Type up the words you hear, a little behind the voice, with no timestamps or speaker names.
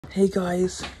Hey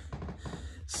guys,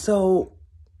 so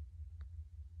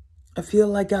I feel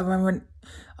like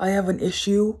I have an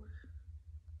issue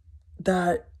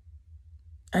that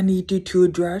I need you to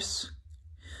address.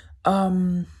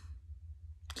 I'm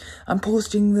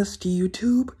posting this to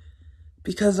YouTube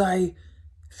because I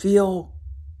feel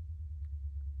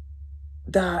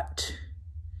that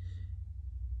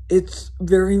it's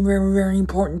very, very, very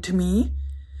important to me.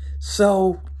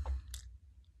 So,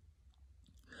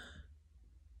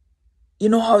 you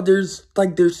know how there's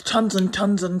tons and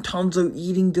tons and tons of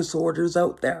eating disorders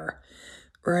out there,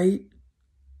 right?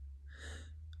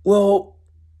 Well,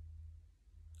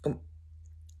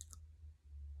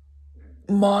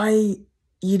 my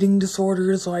eating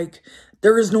disorder is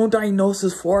there is no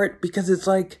diagnosis for it because it's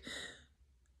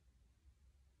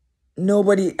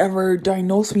nobody ever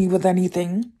diagnosed me with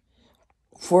anything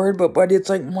for it, but it's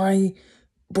my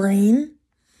brain,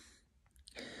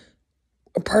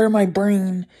 a part of my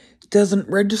brain doesn't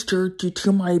register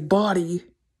to my body,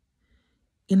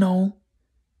 that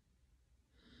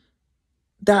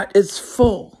it's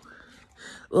full.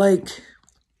 I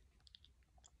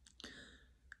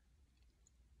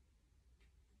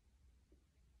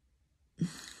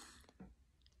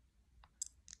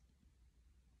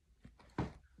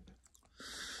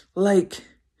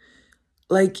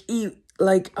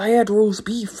had roast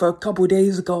beef a couple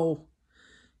days ago,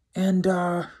 and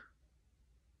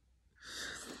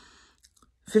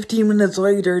 15 minutes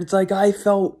later, it's I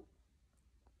felt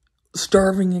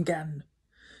starving again.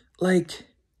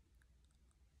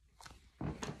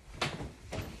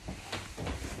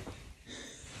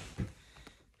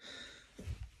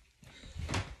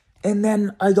 And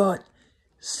then I got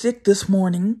sick this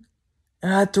morning,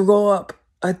 and I threw up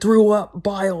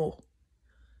bile.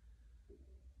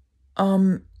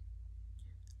 And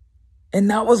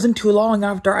that wasn't too long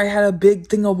after I had a big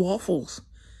thing of waffles.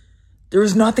 There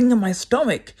was nothing in my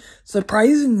stomach,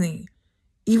 surprisingly,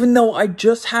 even though I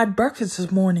just had breakfast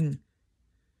this morning.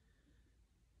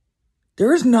 There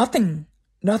was nothing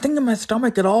in my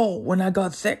stomach at all when I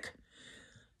got sick.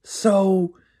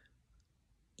 So,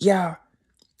 yeah,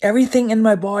 everything in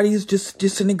my body is just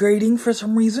disintegrating for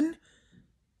some reason.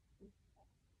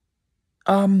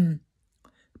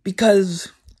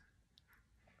 Because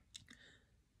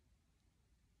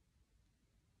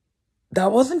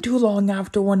that wasn't too long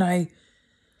after when I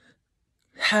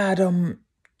had,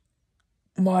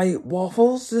 my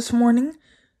waffles this morning.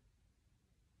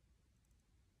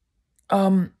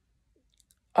 I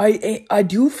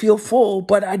do feel full,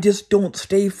 but I just don't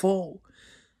stay full.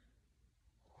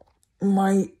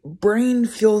 My brain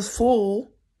feels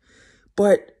full,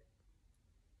 but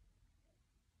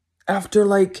after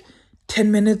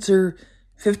 10 minutes or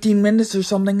 15 minutes or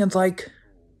something, it's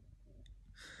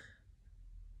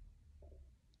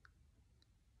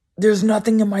there's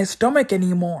nothing in my stomach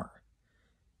anymore.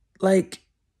 And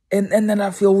then I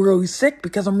feel really sick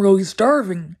because I'm really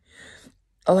starving.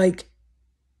 I'm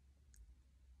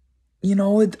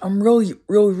really,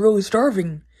 really, really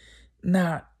starving in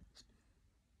that.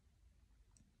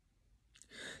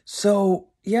 So,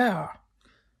 yeah.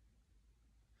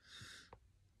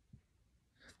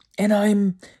 And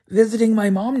I'm visiting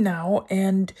my mom now,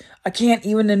 and I can't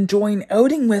even enjoy an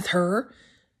outing with her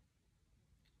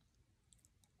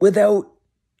without,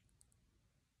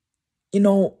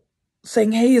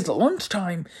 saying, hey, is it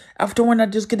lunchtime? After when I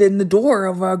just get in the door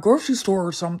of a grocery store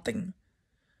or something.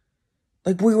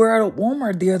 We were out at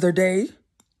Walmart the other day,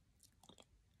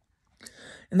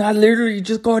 and I literally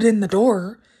just got in the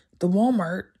door. The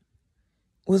Walmart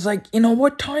was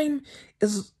what time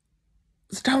is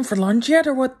it's time for lunch yet,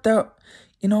 or what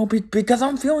because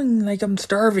I'm feeling like I'm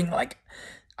starving.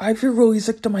 I feel really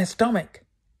sick to my stomach,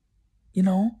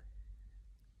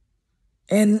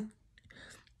 and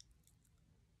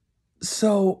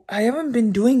so I haven't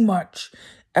been doing much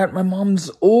at my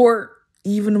mom's or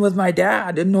even with my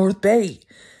dad in North Bay.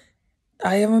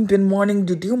 I haven't been wanting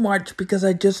to do much because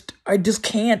I just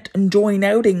can't enjoy an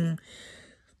outing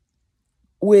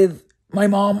with my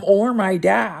mom or my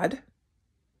dad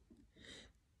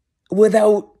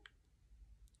without,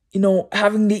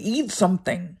 having to eat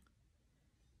something.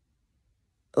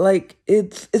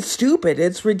 It's stupid.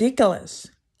 It's ridiculous,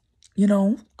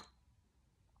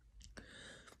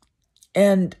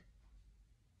 And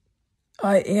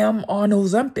I am on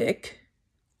Ozempic.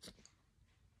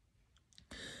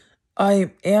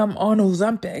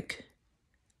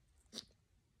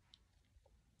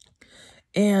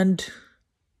 And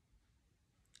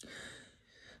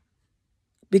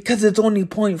because it's only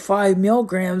 0.5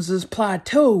 milligrams, is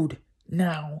plateaued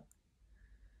now.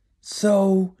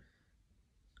 So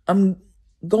I'm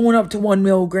going up to 1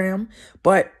 milligram,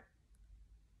 but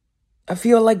I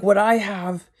feel like what I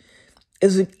have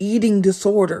is an eating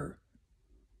disorder.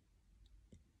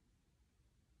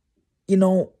 You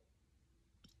know,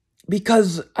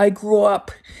 because I grew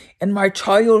up in my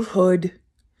childhood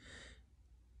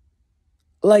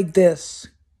like this.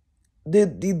 The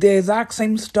exact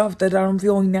same stuff that I'm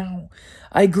feeling now.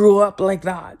 I grew up like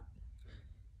that.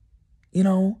 You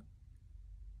know?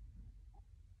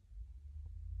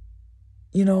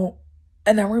 You know?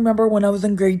 And I remember when I was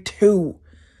in grade 2,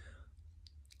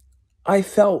 I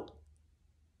felt,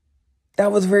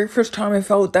 that was the very first time I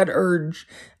felt that urge.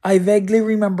 I vaguely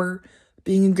remember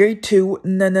being in grade 2,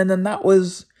 and then that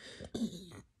was,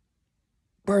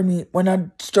 pardon me, when I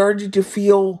started to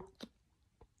feel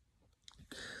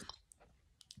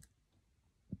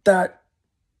that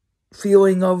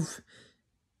feeling of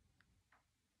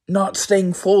not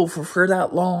staying full for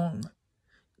that long,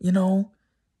 you know?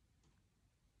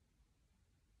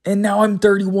 And now I'm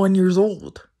 31 years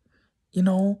old, you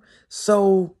know?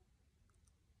 So,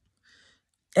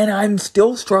 and I'm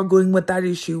still struggling with that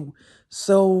issue.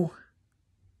 So,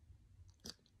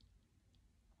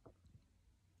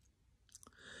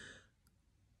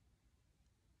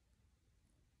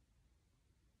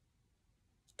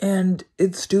 and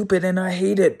it's stupid and I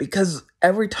hate it because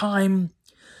every time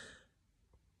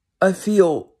I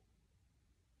feel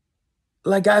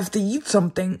like I have to eat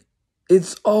something,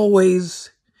 it's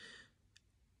always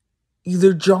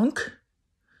either junk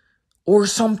or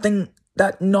something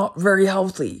that's not very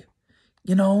healthy,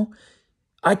 you know?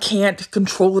 I can't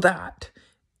control that.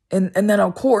 And then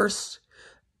of course,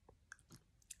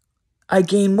 I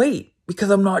gain weight because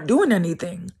I'm not doing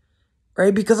anything,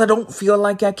 right? Because I don't feel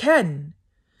like I can.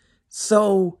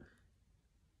 So,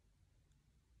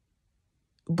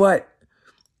 but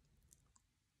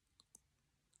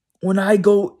when I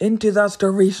go into that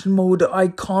starvation mode,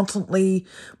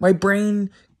 my brain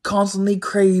constantly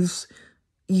craves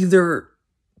either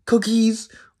cookies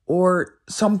or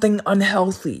something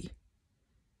unhealthy,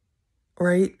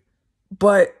 right?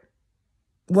 But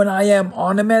when I am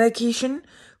on a medication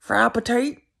for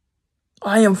appetite,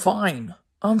 I am fine.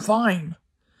 I'm fine,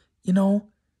 you know?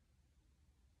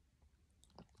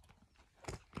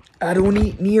 I don't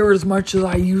eat near as much as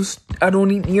I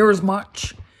don't eat near as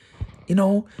much, you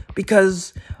know?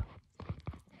 Because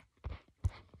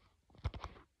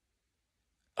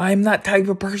I'm that type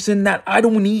of person that I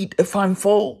don't eat if I'm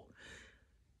full,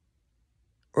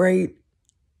 right?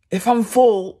 If I'm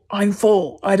full, I'm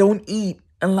full. I don't eat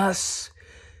unless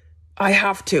I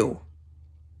have to,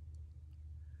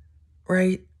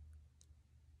 right?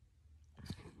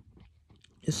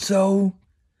 So,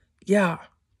 yeah.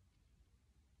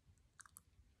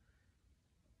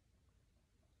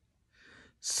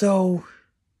 So,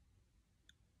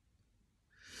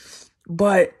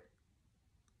 but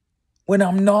when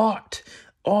I'm not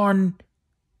on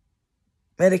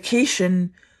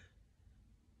medication,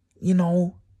 you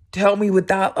know, to help me with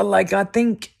that, like, I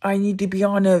think I need to be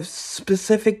on a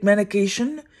specific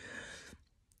medication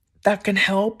that can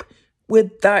help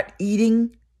with that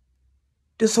eating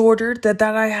disorder that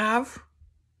I have.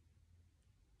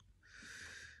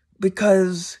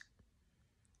 Because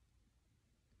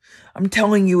I'm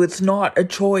telling you, it's not a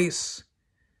choice.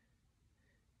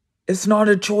 It's not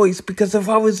a choice, because if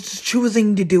I was just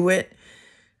choosing to do it,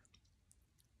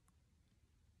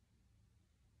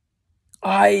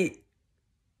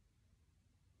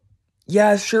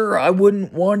 yeah, sure, I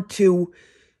wouldn't want to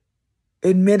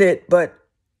admit it, but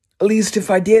at least if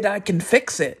I did, I can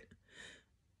fix it.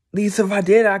 At least if I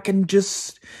did, I can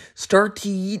just start to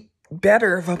eat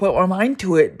better if I put my mind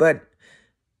to it, but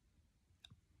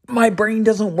my brain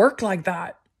doesn't work like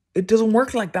that. It doesn't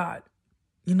work like that,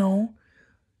 you know?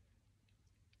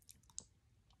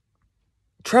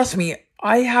 Trust me,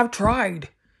 I have tried.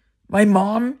 My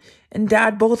mom and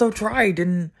dad both have tried,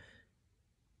 and,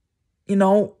 you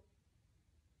know,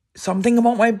 something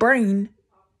about my brain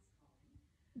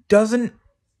doesn't,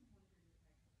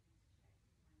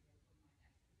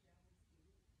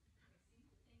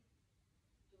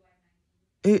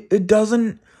 it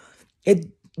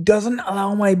doesn't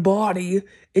allow my body,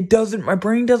 my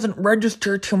brain doesn't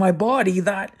register to my body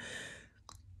that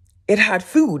it had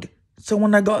food. So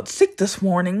when I got sick this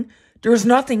morning, there was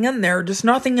nothing in there, just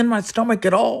nothing in my stomach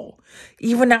at all,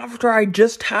 even after I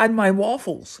just had my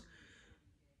waffles.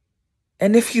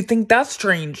 And if you think that's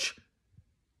strange,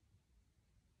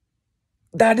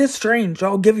 that is strange,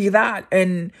 I'll give you that.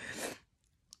 And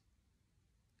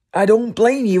I don't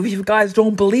blame you if you guys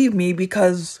don't believe me,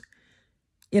 because,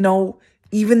 you know,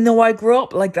 even though I grew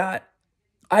up like that,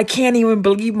 I can't even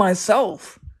believe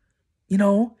myself, you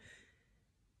know?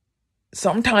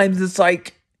 Sometimes it's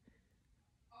like,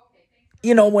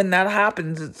 when that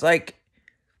happens, it's like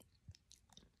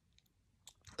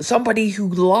somebody who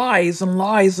lies and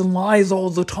lies and lies all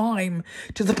the time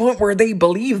to the point where they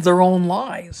believe their own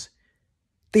lies.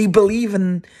 They believe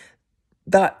in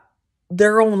that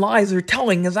their own lies are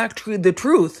telling is actually the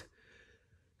truth.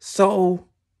 So,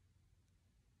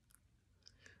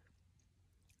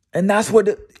 and that's what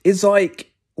it is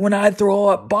like when I throw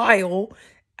up bile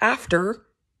after,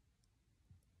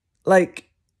 like,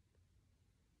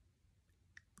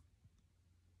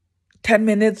 10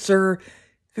 minutes or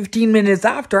 15 minutes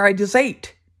after I just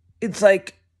ate. It's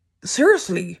like,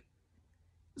 seriously.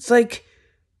 It's like,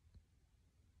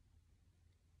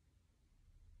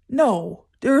 no,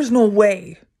 there's no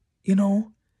way,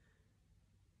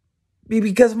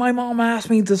 Because my mom asked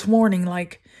me this morning,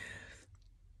 like,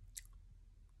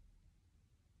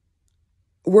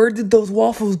 where did those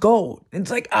waffles go? It's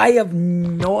like, I have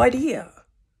no idea.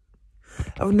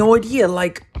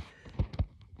 Like,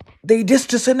 they just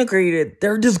disintegrated.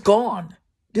 They're just gone.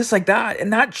 Just like that.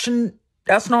 And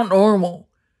that's not normal.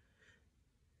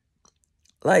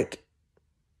 Like,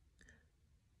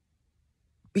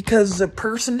 because a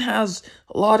person has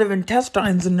a lot of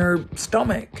intestines in their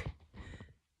stomach.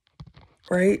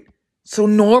 Right? So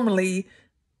normally,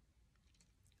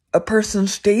 a person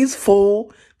stays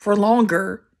full for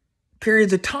longer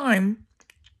periods of time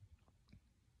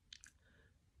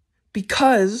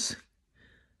because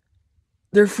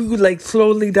their food like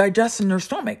slowly digests in their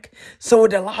stomach. So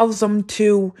it allows them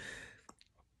to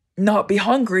not be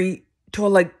hungry till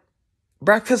like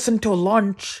breakfast until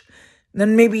lunch,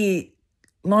 then maybe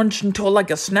lunch until like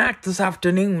a snack this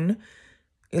afternoon,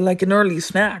 like an early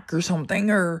snack or something,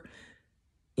 or,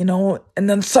 and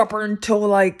then supper until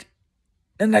like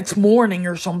the next morning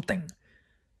or something.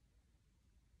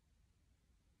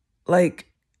 Like,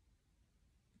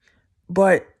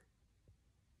 but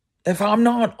if I'm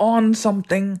not on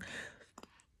something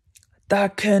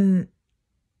that can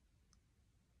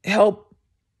help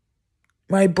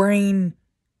my brain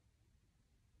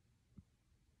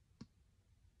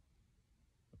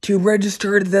to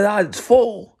register that it's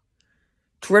full,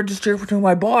 to register to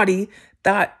my body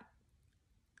that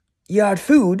you had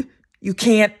food, you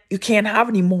can't have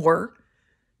any more,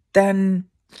 then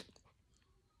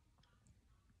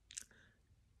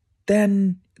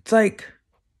it's like,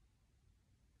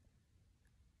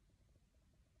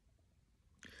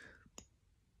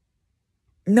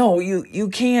 no,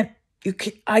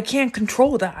 I can't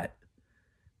control that.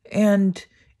 And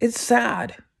it's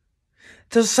sad.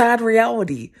 It's a sad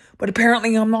reality. But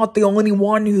apparently I'm not the only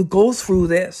one who goes through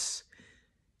this.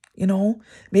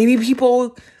 Maybe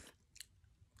people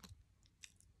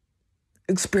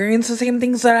experience the same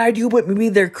things that I do, but maybe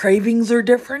their cravings are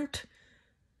different.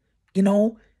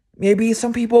 Maybe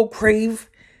some people crave,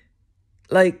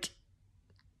 like,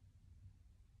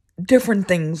 different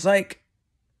things. Like,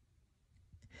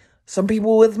 some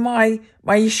people with my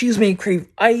issues may crave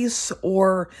ice,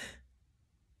 or,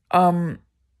 I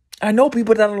know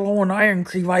people that are low on iron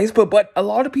crave ice, but a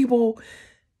lot of people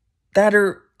that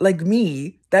are like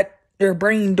me, that their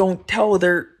brain don't tell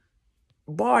their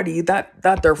body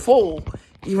that they're full,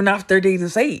 even after they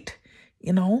just ate,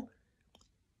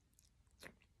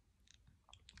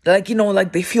 Like,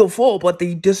 like they feel full, but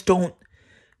they just don't,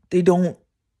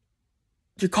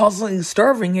 you're constantly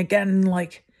starving again in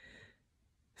like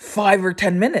 5 or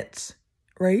 10 minutes,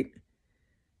 right?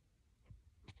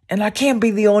 And I can't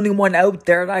be the only one out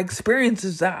there that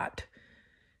experiences that.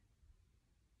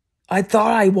 I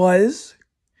thought I was.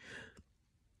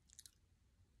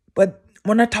 But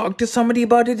when I talked to somebody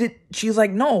about it, she's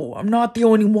like, no, I'm not the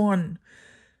only one.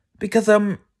 Because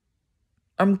I'm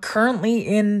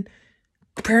currently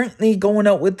going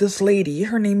out with this lady.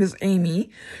 Her name is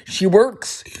Amy. She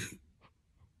works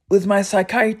with my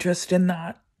psychiatrist in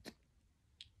that.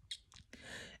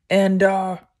 And,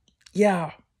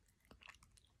 yeah.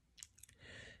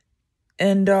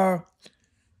 And,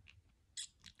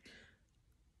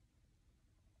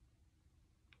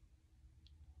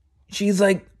 she's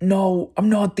like, no, I'm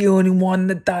not the only one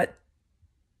that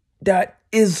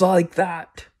is like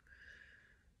that.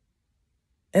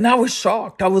 And I was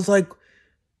shocked. I was like,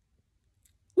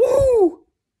 woo!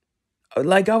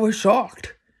 Like, I was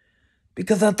shocked.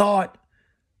 Because I thought,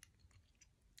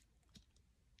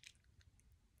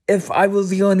 if I was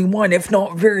the only one, if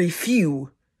not very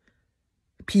few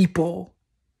people.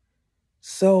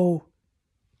 So,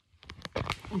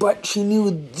 but she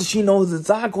knows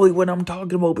exactly what I'm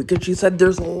talking about, because she said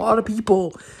there's a lot of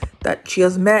people that she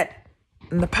has met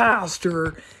in the past,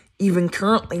 or even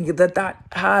currently, that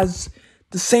has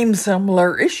the same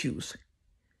similar issues,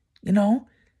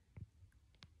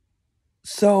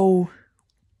 So,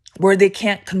 where they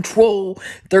can't control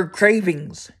their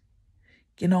cravings.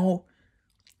 You know,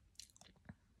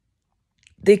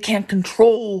 they can't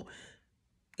control,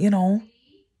 you know,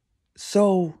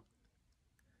 so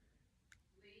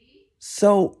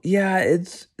yeah,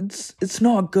 it's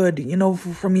not good,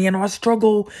 for me, and I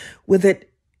struggle with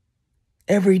it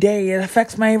every day. It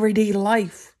affects my everyday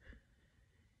life,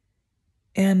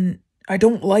 and I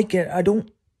don't like it. I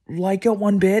don't like it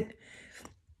one bit.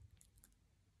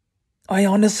 I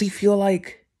honestly feel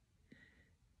like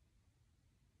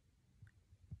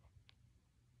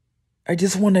I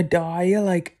just want to die.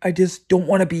 Like, I just don't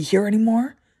want to be here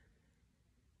anymore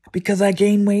because I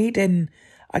gain weight and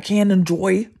I can't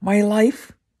enjoy my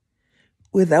life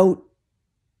without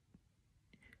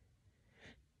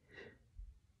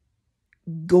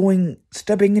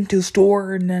stepping into a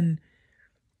store and then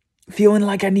feeling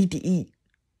like I need to eat,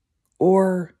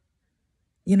 or,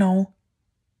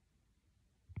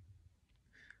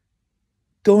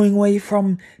 going away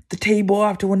from the table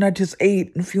after when I just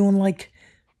ate and feeling like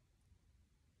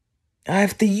I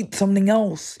have to eat something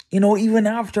else, even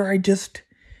after I just,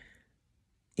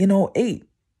 ate.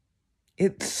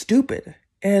 It's stupid.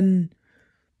 And,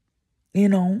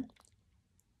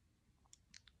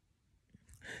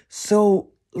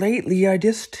 so lately I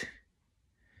just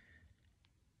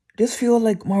feel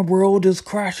like my world is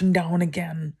crashing down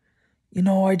again.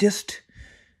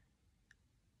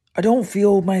 I don't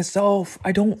feel myself.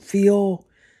 I don't feel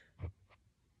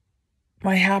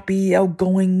my happy,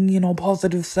 outgoing,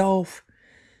 positive self.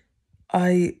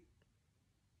 I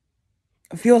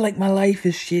feel like my life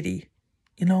is shitty,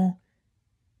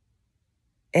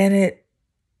 and it,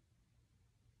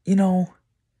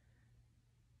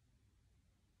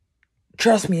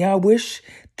 trust me, I wish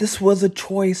this was a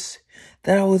choice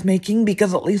that I was making,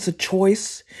 because at least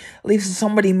if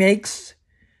somebody makes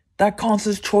that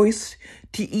conscious choice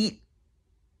to eat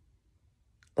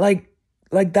like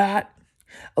that,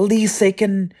 at least they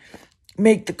can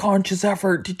make the conscious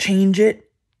effort to change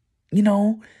it,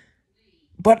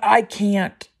 but I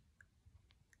can't,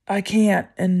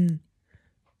 and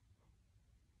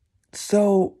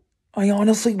so I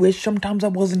honestly wish sometimes I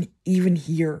wasn't even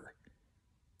here,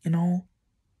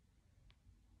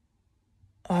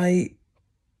 I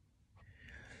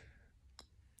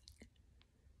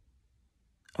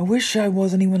wish I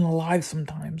wasn't even alive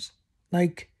sometimes.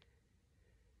 Like,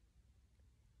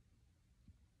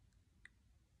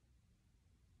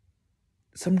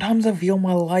 sometimes I feel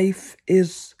my life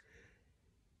is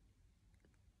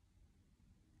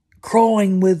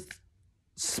crawling with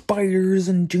spiders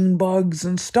and June bugs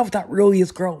and stuff that really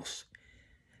is gross.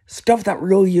 Stuff that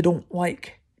really you don't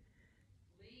like.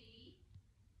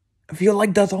 I feel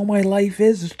like that's all my life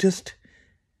is. It's just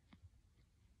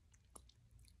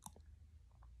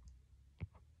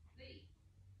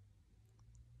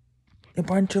a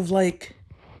bunch of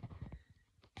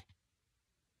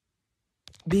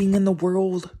being in the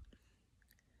world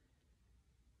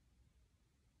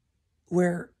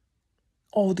where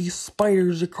all these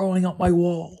spiders are crawling up my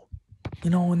wall,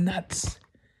 and that's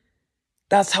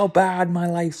how bad my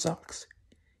life sucks,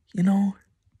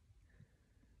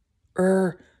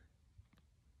 or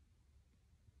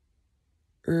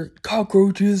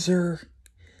cockroaches or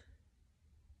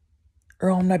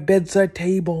on my bedside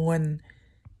table, and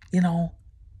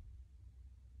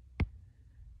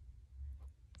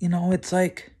it's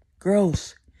like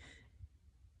gross,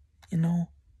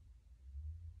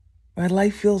 my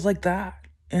life feels like that,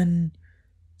 and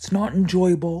it's not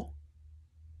enjoyable,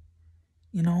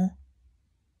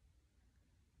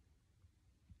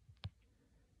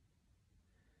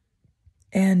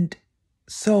 and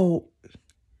so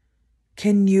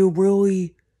can you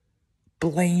really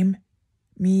blame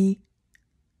me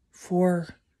for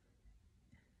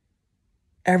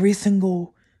every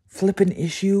single flippin'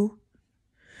 issue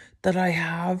that I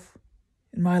have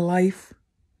in my life?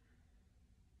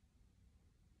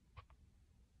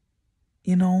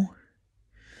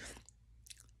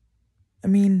 I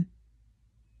mean,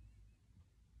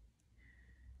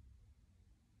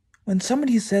 when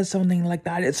somebody says something like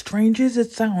that, as strange as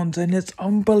it sounds, and it's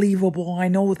unbelievable, I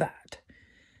know that.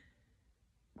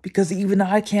 Because even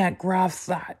I can't grasp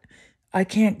that. I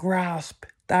can't grasp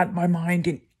that in my mind,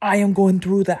 and I am going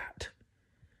through that.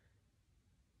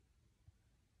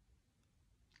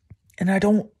 And I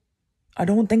don't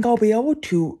think I'll be able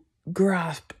to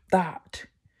grasp that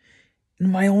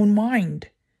in my own mind.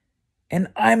 And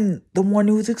I'm the one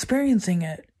who's experiencing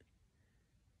it.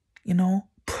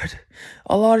 But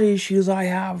a lot of issues I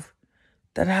have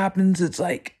that happens, it's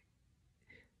like,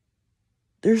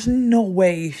 there's no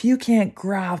way, if you can't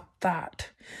grasp that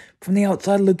from the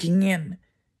outside looking in,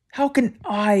 how can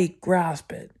I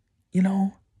grasp it? you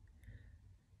know?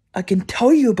 I can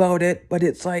tell you about it, but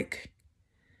it's like,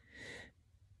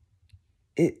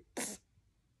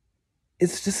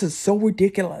 it's just it's so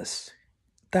ridiculous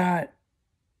that,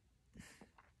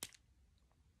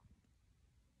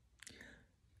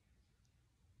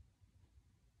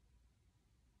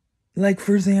 like,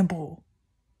 for example,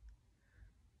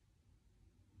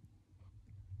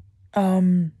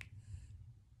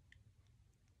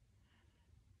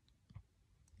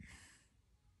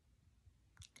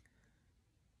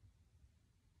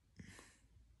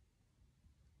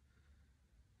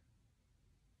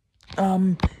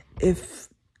 if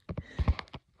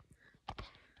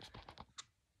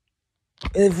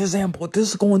for example, this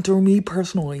is going through me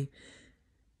personally,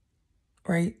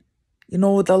 right? You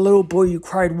know, the little boy who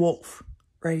cried wolf,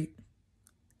 right?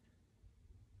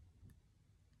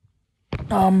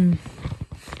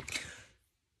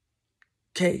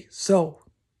 Okay, so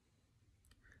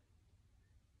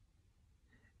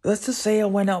let's just say I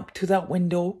went up to that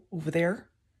window over there,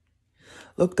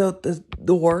 looked out the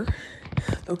door,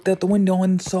 looked out the window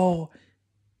and saw,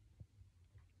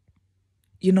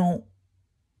 you know,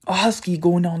 a husky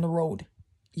going down the road,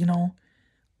 you know,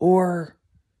 or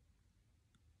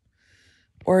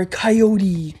a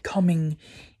coyote coming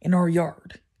in our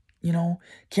yard, you know.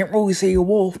 Can't really say a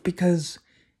wolf because,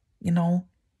 you know,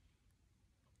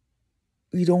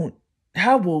 we don't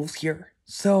have wolves here.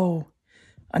 So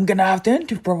I'm gonna have to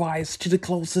improvise to the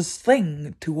closest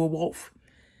thing to a wolf.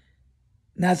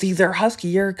 And that's either a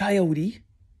husky or a coyote,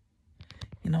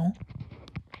 you know.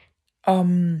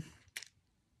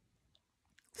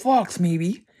 Fox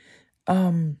maybe.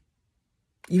 Even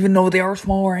though they are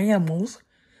smaller animals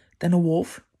than a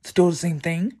wolf, it's still the same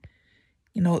thing.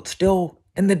 You know, it's still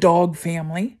in the dog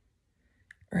family,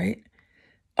 right?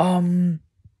 And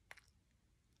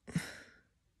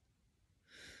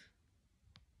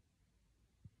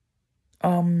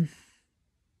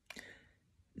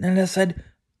I said,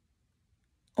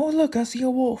 "Oh look, I see a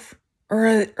wolf,"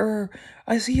 or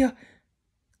I see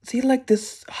like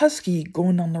this husky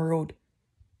going on the road.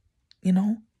 You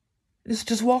know, it's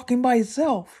just walking by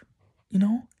itself. You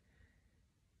know,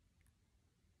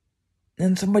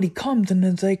 and somebody comes and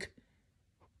it's like,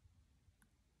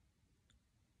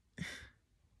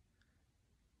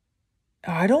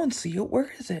 I don't see it.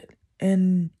 Where is it?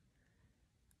 And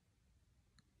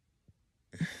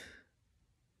it's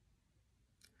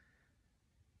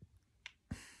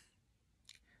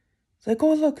like,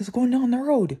 oh look, it's going down the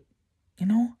road. You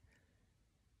know.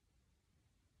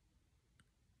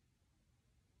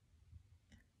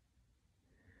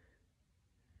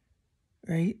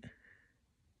 Right?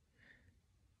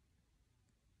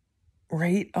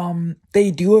 Right?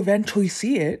 They do eventually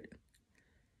see it.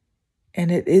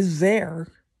 And it is there,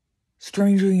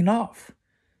 strangely enough.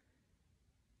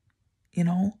 You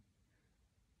know?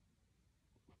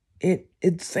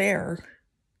 It's there.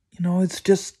 You know, it's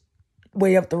just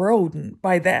way up the road and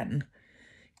by then.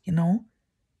 You know?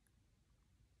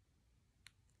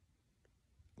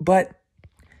 But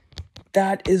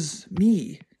that is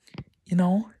me. You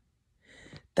know?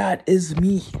 That is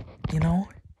me. You know?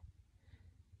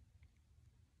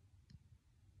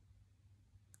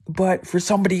 But for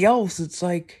somebody else, it's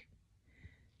like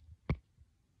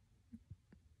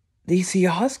they see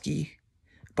a husky,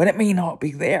 but it may not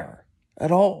be there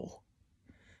at all.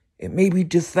 It may be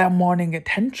just them wanting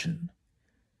attention.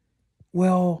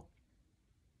 Well,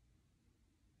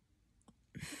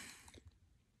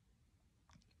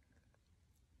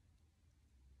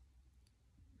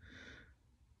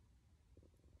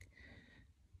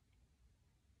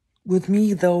 with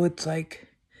me, though, it's like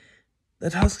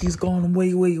that husky's gone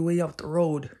way, way, way up the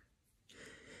road.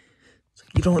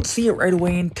 You don't see it right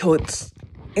away until it's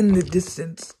in the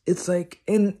distance. It's like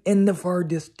in the far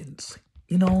distance,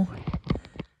 you know?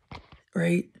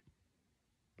 Right?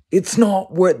 It's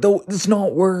not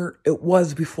where it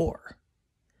was before.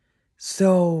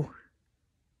 So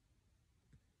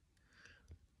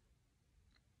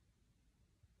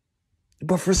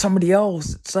but for somebody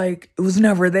else, it's like it was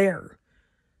never there.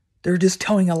 They're just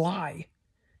telling a lie,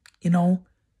 you know?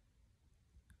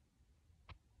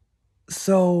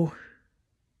 So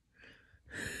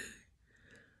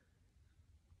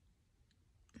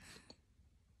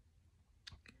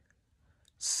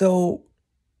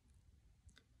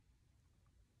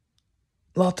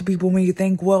lots of people may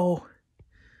think, well,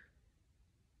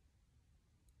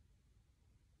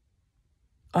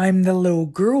 I'm the little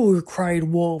girl who cried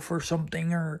wolf or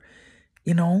something, or,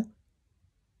 you know,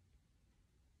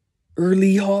 or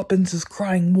Lee Hoppins is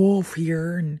crying wolf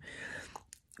here,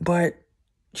 but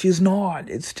she's not.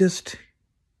 It's just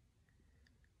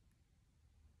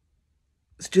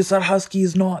It's just that husky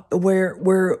is not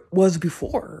where it was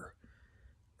before,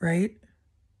 right?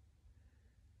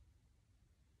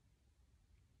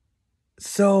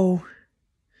 So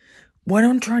what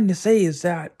I'm trying to say is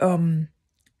that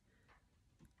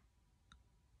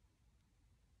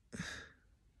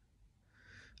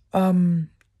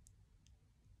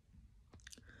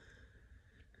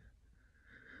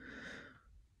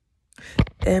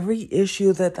every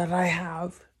issue that I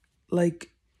have, like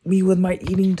me with my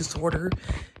eating disorder,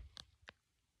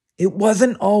 it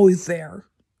wasn't always there.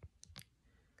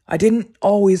 I didn't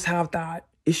always have that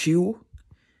issue,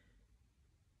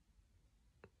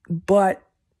 but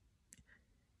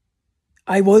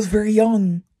I was very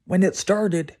young when it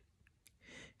started.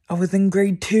 I was in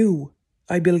grade 2,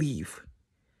 I believe.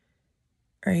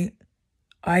 Right?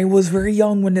 I was very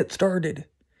young when it started.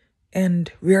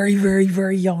 And very, very,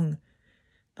 very young.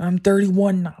 I'm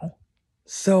 31 now.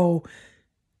 So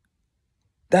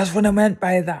that's what I meant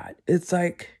by that. It's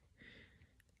like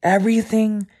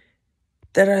everything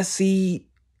that I see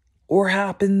or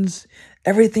happens,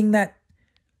 everything that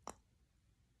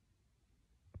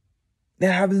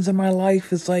happens in my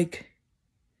life is like,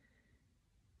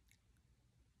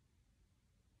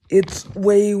 it's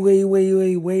way, way, way,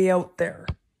 way, way out there.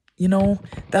 You know?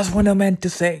 That's what I meant to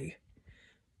say.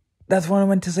 That's what I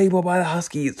meant to say about the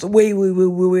husky. It's way, way, way,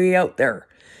 way, way out there.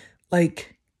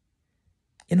 Like,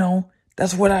 you know,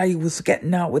 that's what I was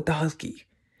getting at with the husky.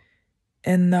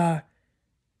 And,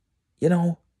 you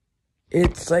know,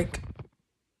 it's like,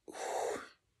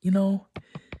 you know,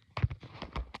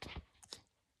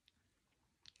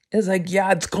 it's like,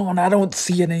 yeah, it's gone. I don't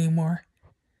see it anymore.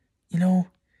 You know?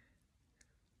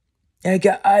 I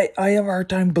have a hard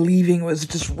time believing it was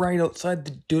just right outside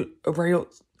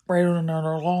right on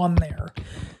our lawn there.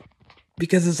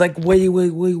 Because it's like way, way,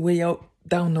 way, way out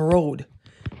down the road.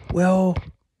 Well,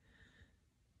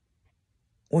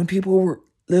 when people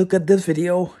look at this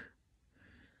video,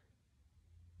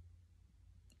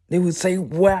 they would say,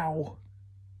 wow.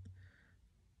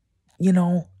 You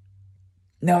know,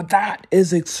 now that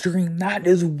is extreme. That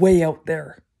is way out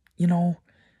there. You know,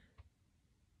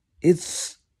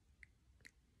 it's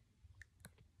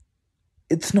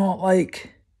not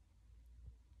like,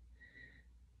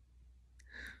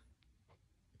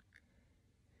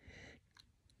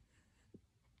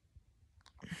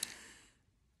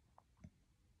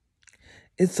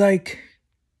 it's like,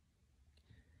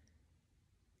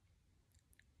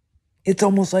 it's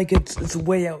almost like it's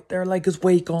way out there, like it's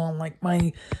way gone, like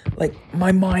my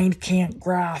mind can't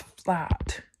grasp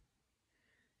that.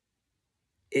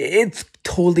 It's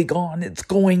totally gone. It's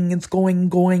going,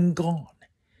 gone.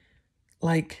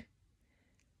 Like,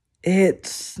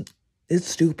 it's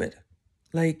stupid.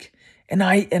 Like, and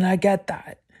I get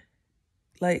that.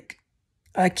 Like,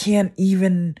 I can't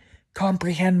even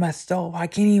comprehend myself. I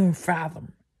can't even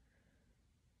fathom.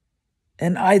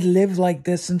 And I lived like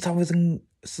this since I was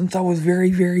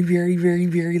very, very, very, very,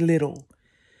 very little.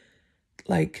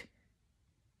 Like,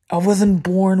 I wasn't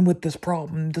born with this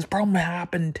problem. This problem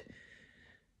happened,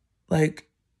 like,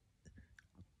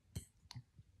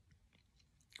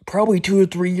 probably 2 or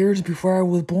 3 years before I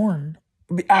was born.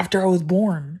 After I was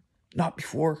born. Not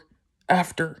before.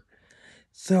 After.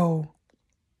 So,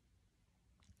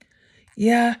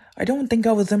 yeah, I don't think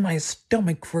I was in my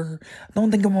stomach I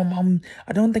don't think I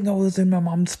was in my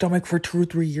mom's stomach for 2 or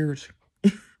 3 years.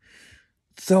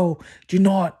 So,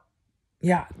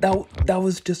 yeah, that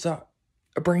was just a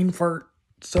brain fart.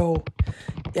 So,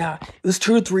 yeah, it was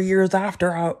 2 or 3 years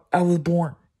after I was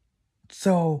born.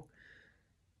 So,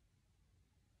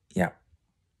 yeah.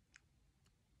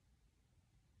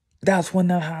 That's when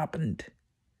that happened.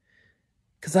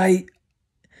 'Cause I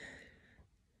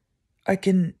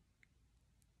can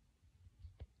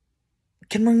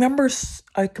remember,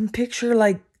 I can picture,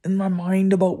 like, in my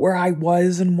mind about where I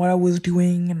was and what I was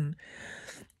doing,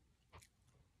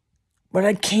 but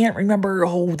I can't remember a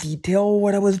whole detail of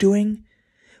what I was doing.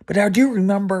 But I do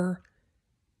remember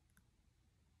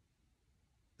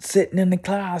sitting in the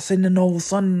class, and then all of a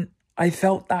sudden, I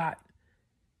felt that.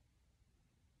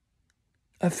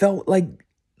 I felt like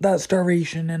that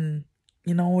starvation, and,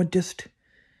 you know, it just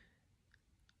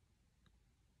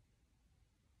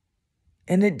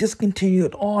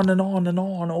continued on and on and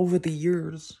on over the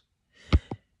years.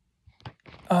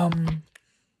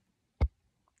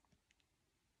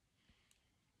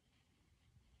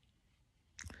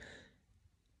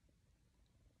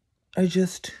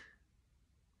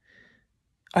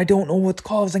 I don't know what's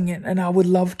causing it, and I would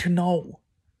love to know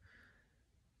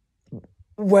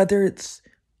whether it's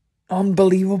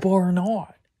unbelievable or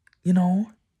not, you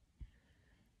know?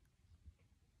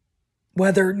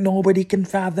 Whether nobody can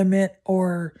fathom it,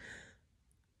 or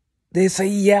they say,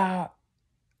 yeah,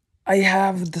 I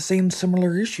have the same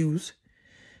similar issues.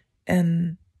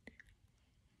 And,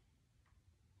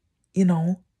 you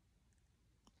know,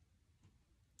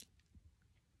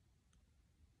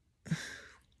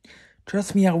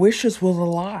 trust me, I wish this was a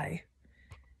lie.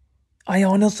 I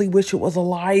honestly wish it was a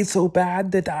lie so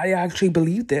bad that I actually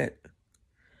believed it.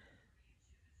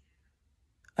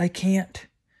 I can't.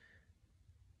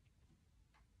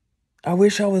 I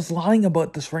wish I was lying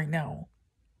about this right now.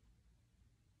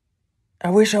 I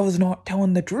wish I was not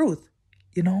telling the truth,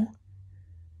 you know?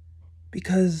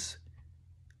 Because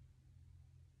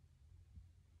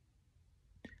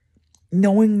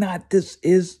knowing that this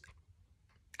is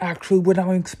actually what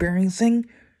I'm experiencing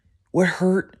would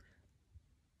hurt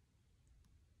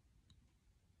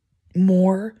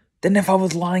more than if I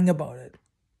was lying about it,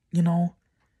 you know?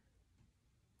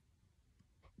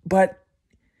 But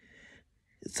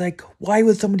it's like, why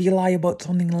would somebody lie about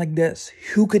something like this?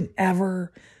 Who could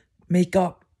ever make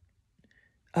up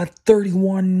a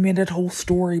 31-minute whole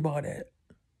story about it?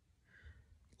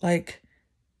 Like,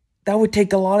 that would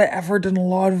take a lot of effort and a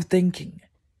lot of thinking,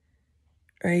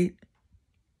 right?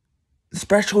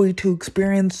 Especially to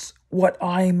experience what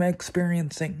I'm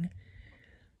experiencing.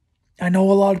 I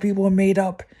know a lot of people have made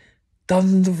up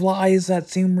dozens of lies that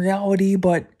seem reality,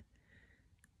 but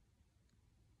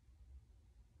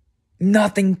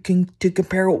nothing to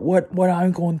compare with what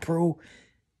I'm going through.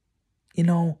 You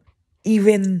know,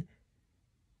 even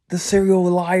the serial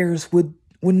liars would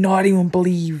not even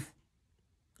believe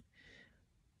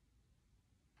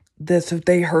this if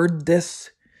they heard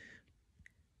this.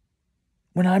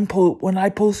 When I'm done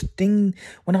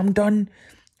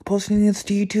posting this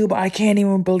to YouTube, I can't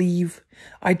even believe.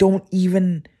 I don't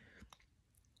even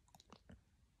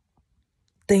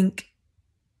think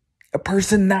a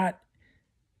person that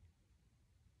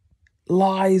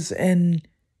lies and,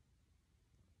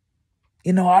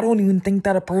 you know, I don't even think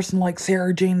that a person like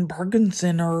Sarah Jane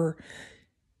Parkinson or,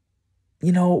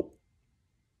 you know,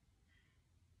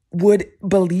 would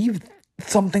believe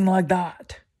something like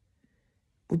that.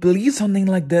 Would believe something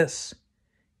like this,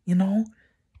 you know?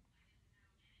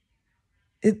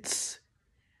 It's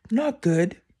not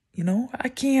good, you know? I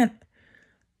can't,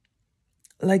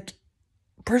 like,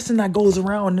 person that goes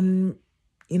around and,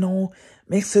 you know,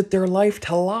 makes it their life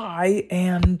to lie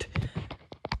and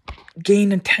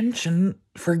gain attention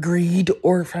for greed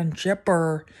or friendship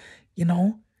or, you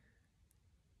know,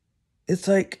 it's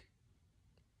like,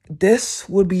 this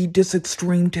would be just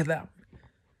extreme to them,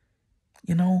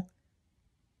 you know?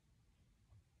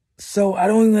 So I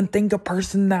don't even think a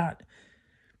person that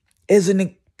is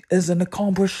an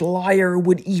accomplished liar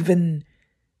would even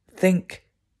think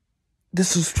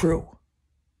this is true.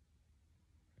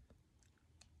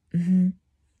 You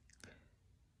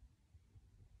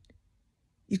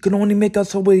can only make up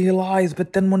so many lies,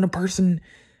 but then when a person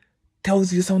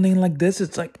tells you something like this,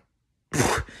 it's like,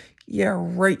 yeah,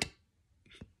 right.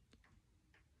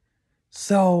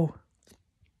 So,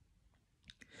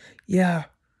 yeah.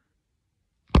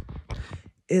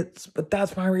 But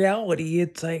that's my reality.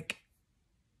 It's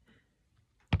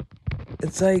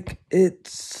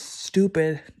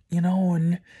stupid, you know,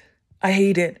 and I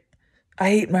hate it. I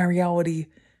hate my reality.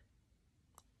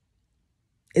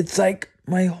 It's like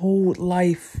my whole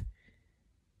life,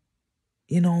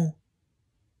 you know,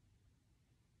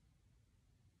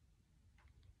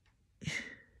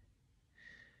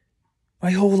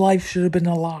 my whole life should have been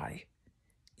a lie,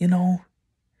 you know?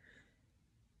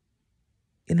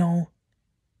 You know,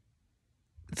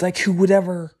 it's like who would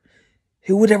ever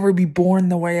be born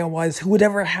the way I was? Who would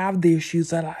ever have the issues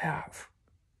that I have?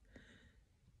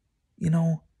 You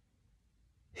know,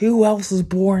 who else is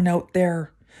born out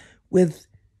there with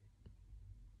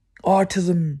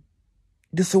autism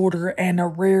disorder and a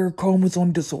rare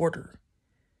chromosome disorder?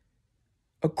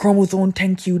 A chromosome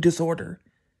 10q disorder.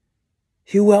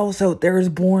 Who else out there is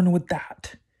born with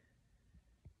that?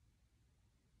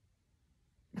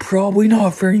 Probably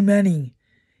not very many,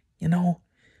 you know?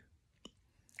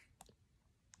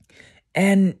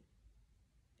 And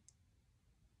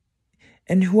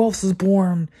who else is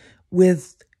born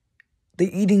with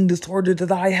the eating disorder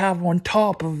that I have on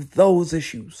top of those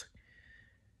issues?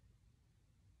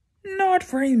 Not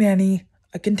very many,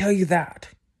 I can tell you that.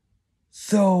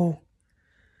 So,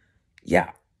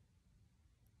 yeah.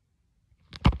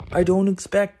 I don't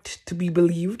expect to be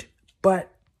believed,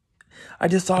 but I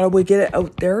just thought I would get it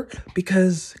out there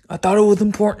because I thought it was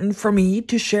important for me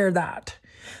to share that.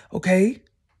 Okay?